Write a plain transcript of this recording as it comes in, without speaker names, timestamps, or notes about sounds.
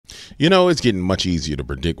You know, it's getting much easier to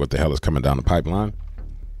predict what the hell is coming down the pipeline.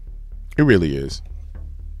 It really is.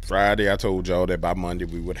 Friday, I told y'all that by Monday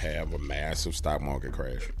we would have a massive stock market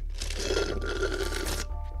crash.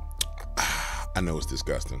 I know it's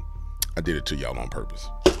disgusting. I did it to y'all on purpose.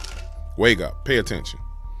 Wake up. Pay attention.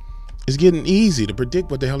 It's getting easy to predict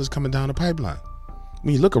what the hell is coming down the pipeline.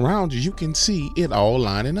 When you look around you, you can see it all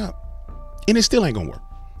lining up. And it still ain't going to work.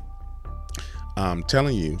 I'm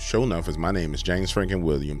telling you, sure enough, as my name is James Franklin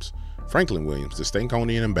Williams, the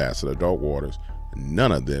Stankonian ambassador, Dark Waters,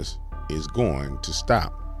 none of this is going to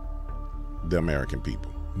stop the American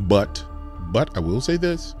people. But I will say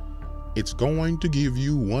this, it's going to give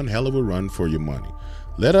you one hell of a run for your money.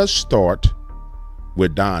 Let us start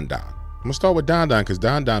with Don Don. I'm going to start with Don Don because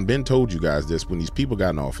Don Don been told you guys this when these people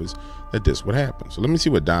got in office that this would happen. So let me see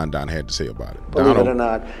what Don Don had to say about it. Believe it or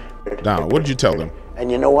not. Donald, what did you tell them?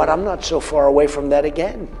 And you know what? I'm not so far away from that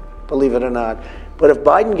again, believe it or not. But if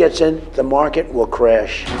Biden gets in, the market will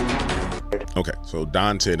crash. Okay, so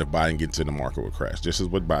Don said if Biden gets in, the market will crash. This is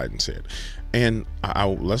what Biden said. And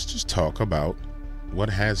let's just talk about what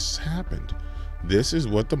has happened. This is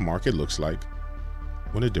what the market looks like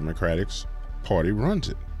when the Democratic Party runs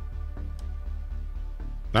it.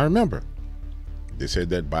 Now remember, they said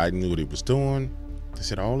that Biden knew what he was doing. They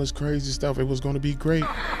said all this crazy stuff, it was going to be great.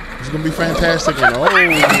 It was going to be fantastic. And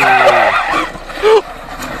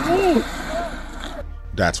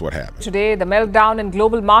that's what happened. Today, the meltdown in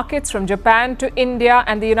global markets from Japan to India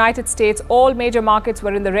and the United States. All major markets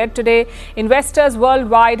were in the red today. Investors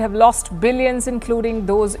worldwide have lost billions, including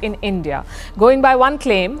those in India. Going by one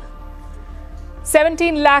claim,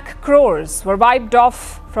 17 lakh crores were wiped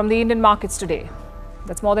off from the Indian markets today.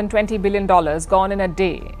 That's more than $20 billion gone in a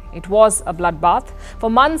day. It was a bloodbath. For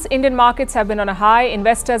months, Indian markets have been on a high.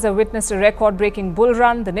 Investors have witnessed a record-breaking bull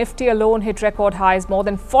run. The Nifty alone hit record highs more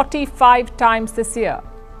than 45 times this year.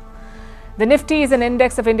 The Nifty is an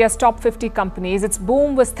index of India's top 50 companies. Its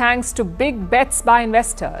boom was thanks to big bets by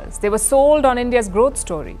investors. They were sold on India's growth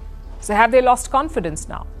story. So have they lost confidence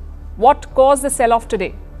now? What caused the sell-off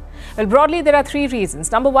today? Well, broadly, there are three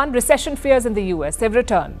reasons. Number one, recession fears in the US. They've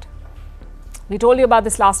returned. We told you about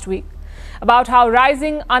this last week, about how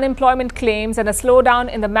rising unemployment claims and a slowdown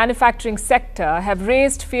in the manufacturing sector have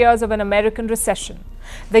raised fears of an American recession.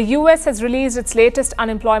 The US has released its latest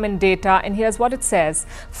unemployment data, and here's what it says.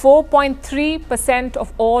 4.3%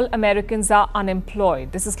 of all Americans are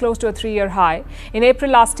unemployed. This is close to a 3-year high. In April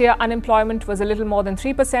last year, unemployment was a little more than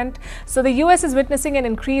 3%. So the US is witnessing an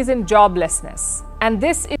increase in joblessness. And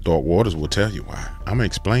this is... Dark Waters will tell you why. I'm going to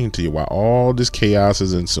explain to you why all this chaos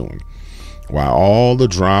is ensuing. Why all the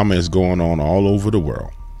drama is going on all over the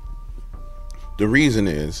world. The reason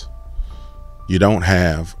is you don't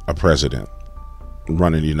have a president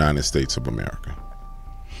running the United States of America.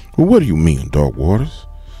 Well, what do you mean, Dark Waters?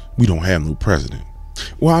 We don't have no president.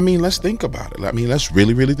 Well, I mean, let's think about it. I mean, let's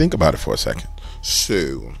really think about it for a second.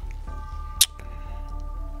 So,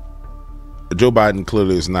 Joe Biden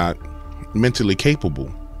clearly is not mentally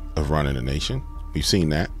capable of running a nation. We've seen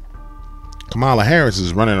that. Kamala Harris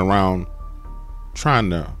is running around trying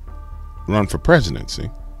to run for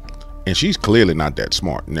presidency, and she's clearly not that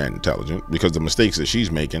smart and that intelligent, because the mistakes that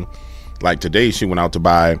she's making, like today she went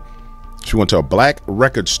to a black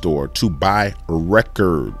record store to buy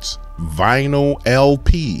records, vinyl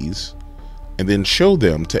LPs, and then show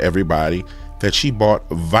them to everybody that she bought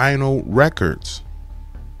vinyl records.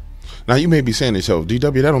 Now you may be saying to yourself,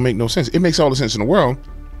 DW, that don't make no sense. It makes all the sense in the world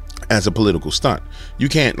as a political stunt. You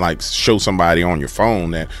can't like show somebody on your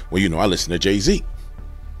phone that, well, you know, I listen to Jay-Z.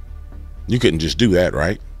 You couldn't just do that,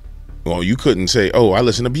 right? Well, you couldn't say, oh, I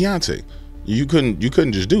listen to Beyonce. You couldn't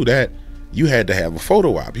just do that. You had to have a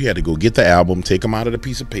photo op. You had to go get the album, take them out of the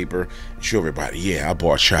piece of paper, and show everybody, yeah, I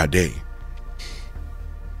bought Sade.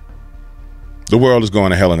 The world is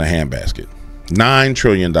going to hell in a handbasket. $9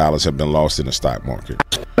 trillion have been lost in the stock market.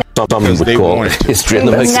 Some would call history in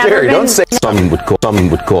the mix. Don't say some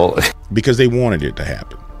would call because they wanted it to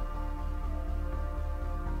happen.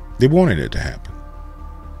 They wanted it to happen.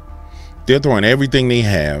 They're throwing everything they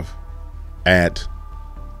have at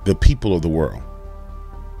the people of the world.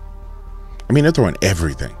 I mean, they're throwing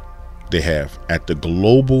everything they have at the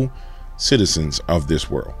global citizens of this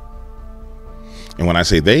world. And when I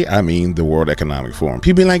say they, I mean the World Economic Forum.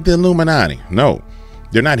 People like the Illuminati. No,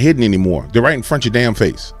 they're not hidden anymore. They're right in front of your damn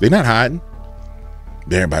face. They're not hiding.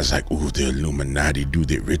 Everybody's like, ooh, the Illuminati do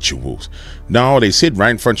their rituals. No, they sit right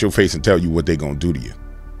in front of your face and tell you what they're going to do to you.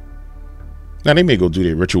 Now, they may go do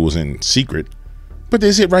their rituals in secret, but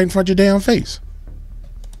they sit right in front of your damn face.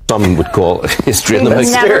 some would call history in the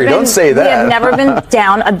mysterious. Don't say that. We have never been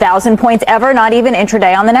down 1,000 points ever, not even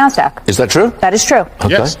intraday on the NASDAQ. Is that true? That is true. Okay.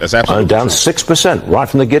 Yes, that's absolutely down true. 6% right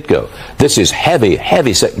from the get-go. This is heavy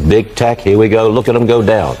big tech. Here we go. Look at them go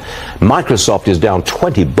down. Microsoft is down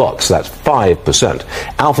 $20. That's 5%.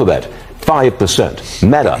 Alphabet, 5%.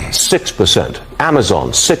 Meta, 6%. Amazon,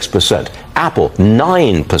 6%. Apple,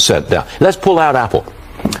 9% down. Let's pull out Apple.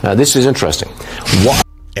 This is interesting.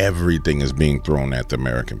 Everything is being thrown at the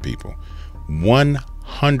American people.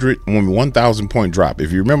 1,000 point drop.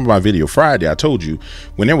 If you remember my video Friday, I told you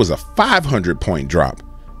when there was a 500 point drop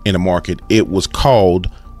in the market, it was called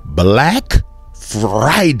Black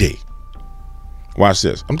Friday. Watch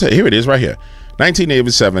this. I'm telling you, here it is right here.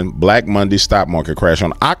 1987 Black Monday stock market crash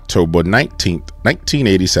on October 19th,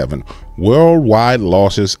 1987. Worldwide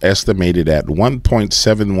losses estimated at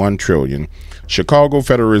 1.71 trillion. Chicago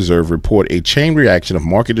Federal Reserve report a chain reaction of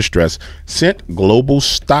market distress sent global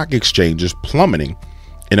stock exchanges plummeting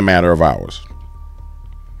in a matter of hours.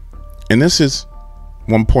 And this is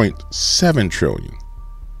 1.7 trillion.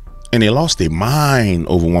 And they lost their mind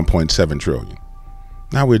over 1.7 trillion.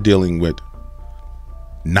 Now we're dealing with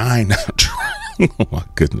 9 trillion. Oh my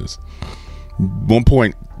goodness.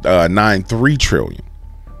 1.93 trillion.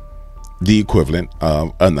 The equivalent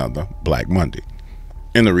of another Black Monday.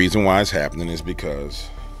 And the reason why it's happening is because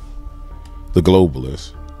the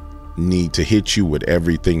globalists need to hit you with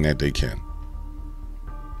everything that they can.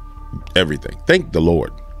 Everything. Thank the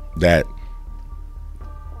Lord that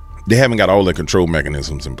they haven't got all their control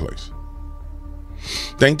mechanisms in place.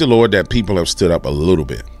 Thank the Lord that people have stood up a little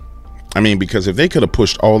bit. I mean, because if they could have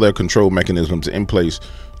pushed all their control mechanisms in place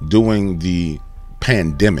during the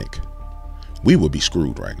pandemic, we would be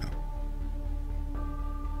screwed right now.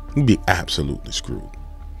 We'd be absolutely screwed.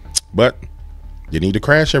 But you need to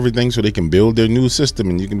crash everything so they can build their new system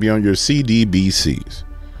and you can be on your CDBCs.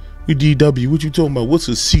 You DW, what you talking about? What's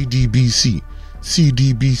a CDBC?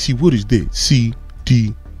 CDBC, what is that?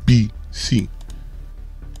 CDBC.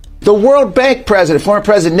 The World Bank president, former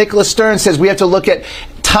President Nicholas Stern, says we have to look at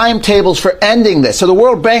timetables for ending this. So the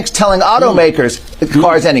World Bank's telling automakers the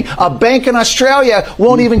car's ending. A bank in Australia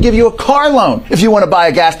won't even give you a car loan if you want to buy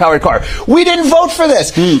a gas-powered car. We didn't vote for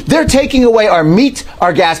this. They're taking away our meat,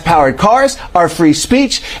 our gas-powered cars, our free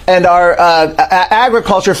speech, and our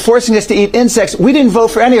agriculture, forcing us to eat insects. We didn't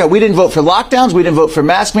vote for any of it. We didn't vote for lockdowns. We didn't vote for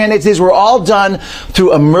mask mandates. These were all done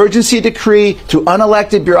through emergency decree, through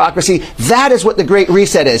unelected bureaucracy. That is what the Great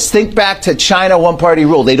Reset is. Think back to China one-party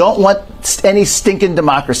rule. They don't want any stinking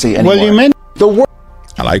democracy anymore. Well, you meant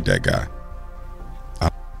I like that guy.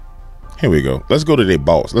 Here we go. Let's go to their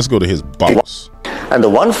boss. Let's go to his boss. And the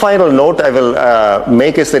one final note I will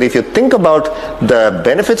make is that if you think about the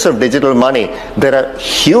benefits of digital money, there are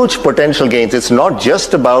huge potential gains. It's not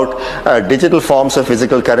just about digital forms of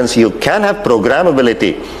physical currency. You can have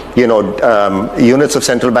programmability, units of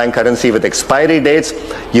central bank currency with expiry dates.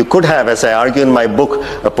 You could have, as I argue in my book,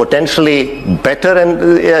 a potentially better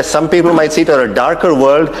and some people might see it, or a darker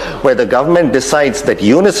world where the government decides that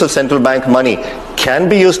units of central bank money can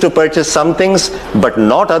be used to purchase some things, but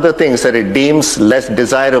not other things that it deems less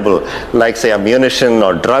desirable, like say ammunition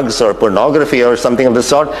or drugs or pornography or something of the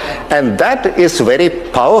sort. And that is very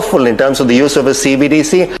powerful in terms of the use of a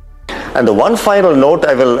CBDC. And the one final note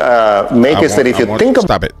I will make is that if you think about...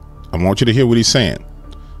 Stop it. I want you to hear what he's saying.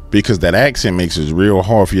 Because that accent makes it real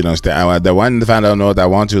hard for you to understand. The one final note I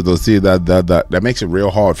want you to see that makes it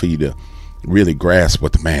real hard for you to really grasp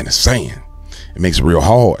what the man is saying. It makes it real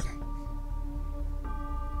hard.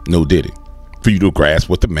 No diddy. For you to grasp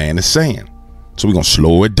what the man is saying. So we're going to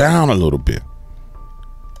slow it down a little bit.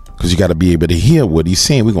 Because you got to be able to hear what he's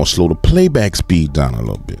saying. We're going to slow the playback speed down a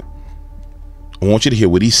little bit. I want you to hear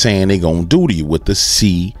what he's saying they're going to do to you with the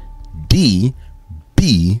CDBC.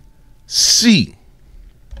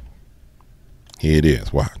 Here it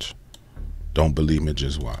is. Watch. Don't believe me,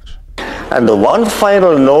 just watch. And the one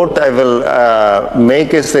final note I will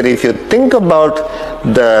make is that if you think about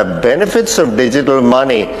the benefits of digital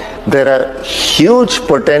money, there are huge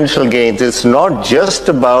potential gains. It's not just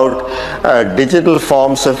about digital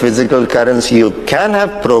forms of physical currency. You can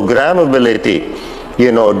have programmability,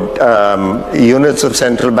 units of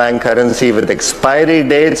central bank currency with expiry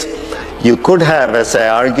dates. You could have, as I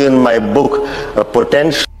argue in my book, a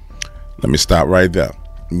potential... Let me stop right there.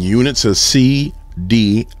 Units of CDBC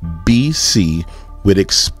with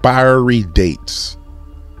expiry dates.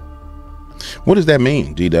 What does that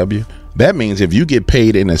mean, DW? That means if you get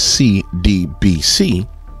paid in a CDBC,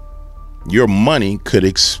 your money could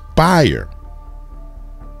expire.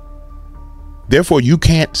 Therefore, you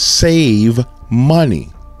can't save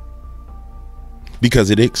money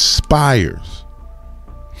because it expires.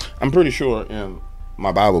 I'm pretty sure in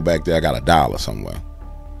my Bible back there I got $1 somewhere.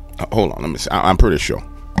 Hold on, let me see. I'm pretty sure.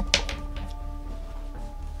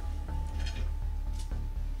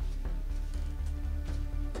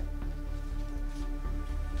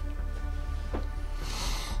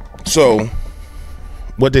 So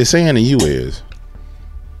what they're saying to you is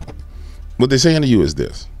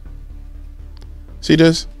this. See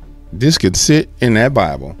this? This could sit in that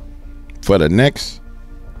Bible for the next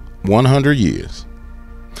 100 years.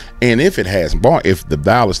 And if the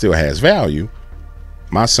dollar still has value,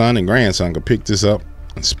 my son and grandson could pick this up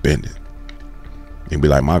and spend it. It'd be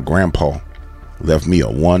like, my grandpa left me a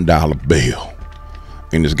 $1 bill,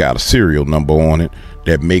 and it's got a serial number on it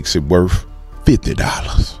that makes it worth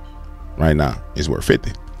 $50. Right now, it's worth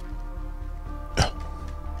 50.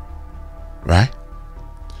 Right?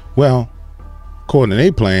 Well, according to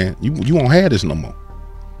their plan, you won't have this no more.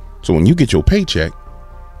 So when you get your paycheck,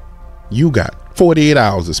 you got 48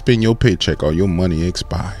 hours to spend your paycheck or your money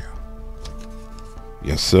expire.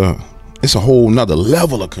 Yes, sir. It's a whole nother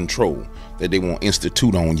level of control that they want to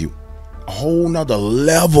institute on you. A whole nother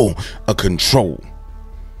level of control.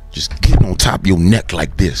 Just get on top of your neck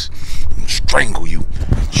like this and strangle you.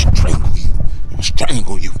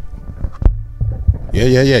 Strangle you.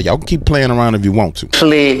 Yeah. Y'all can keep playing around if you want to.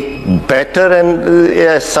 Actually better,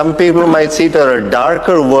 and some people might see it as a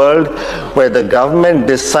darker world where the government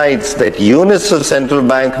decides that units of central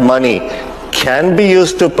bank money can be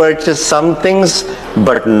used to purchase some things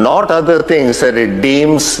but not other things that it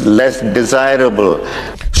deems less desirable.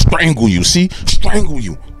 Strangle you, see? Strangle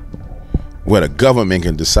you. Where the government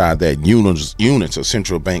can decide that units of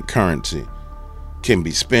central bank currency can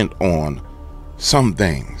be spent on some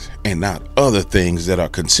things and not other things that are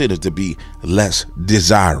considered to be less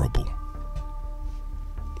desirable.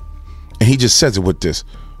 And he just says it with this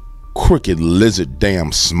crooked lizard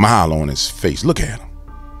damn smile on his face. Look at him.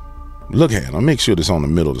 Look at him. I'll make sure this on the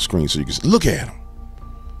middle of the screen so you can see. Look at him.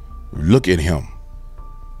 Look at him.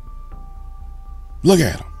 Look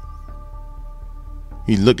at him.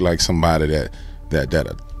 He looked like somebody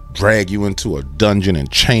that'll drag you into a dungeon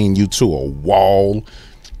and chain you to a wall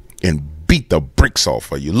and beat the bricks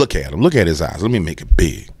off of you. Look at him. Look at his eyes. Let me make it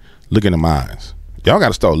big. Look at them eyes. Y'all got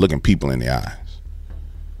to start looking people in the eyes.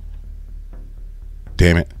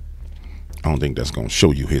 Damn it. I don't think that's going to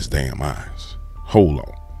show you his damn eyes. Hold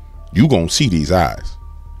on. You going to see these eyes.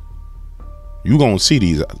 You going to see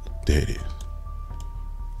these eyes. There it is.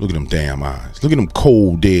 Look at them damn eyes. Look at them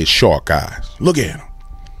cold, dead shark eyes. Look at them.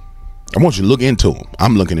 I want you to look into them.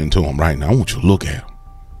 I'm looking into them right now. I want you to look at them.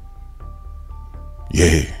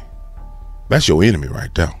 Yeah. That's your enemy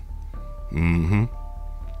right there. Mm-hmm.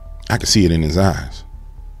 I can see it in his eyes.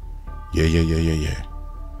 Yeah.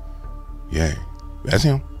 Yeah. That's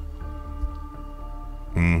him.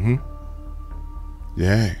 Mm-hmm.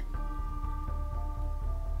 Yeah.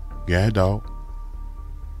 Yeah, dog.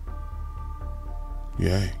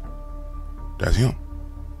 Yeah. That's him.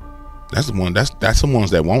 That's the one. That's the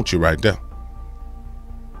ones that want you right there.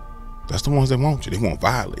 That's the ones that want you. They won't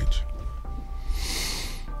violate you.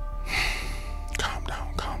 Calm down.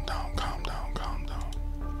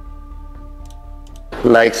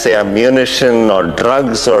 Like, say, ammunition or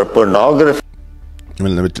drugs or pornography.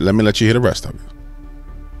 Let me let you hear the rest of it.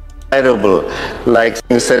 Like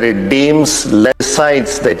things that it deems less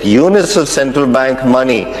sites that units of central bank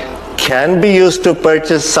money can be used to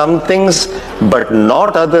purchase some things but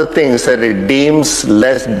not other things that it deems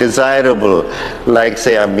less desirable, like,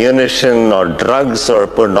 say, ammunition or drugs or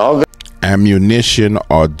pornography. Ammunition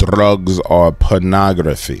or drugs or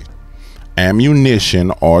pornography.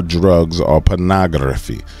 Ammunition or drugs or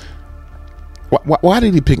pornography. Why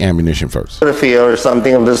did he pick ammunition first? Or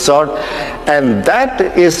something of the sort. And that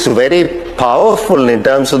is very powerful in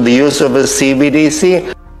terms of the use of a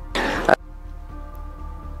CBDC.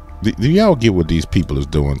 Do y'all get what these people is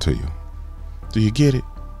doing to you? Do you get it?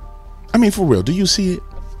 I mean, for real, do you see it?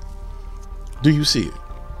 Do you see it?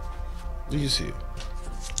 Do you see it?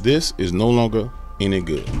 This is no longer any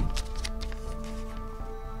good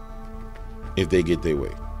if they get their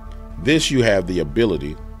way. This you have the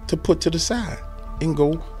ability to put to the side and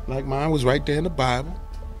go, like mine was right there in the Bible.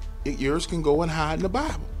 Yours can go and hide in the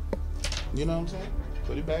Bible. You know what I'm saying?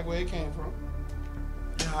 Put it back where it came from.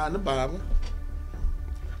 And hide in the Bible.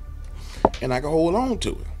 And I can hold on to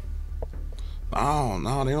it. Oh,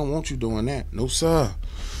 no, they don't want you doing that. No, sir.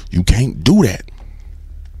 You can't do that.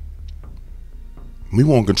 We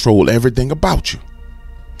want to control everything about you.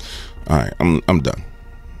 All right, I'm done.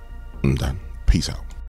 I'm done. Peace out.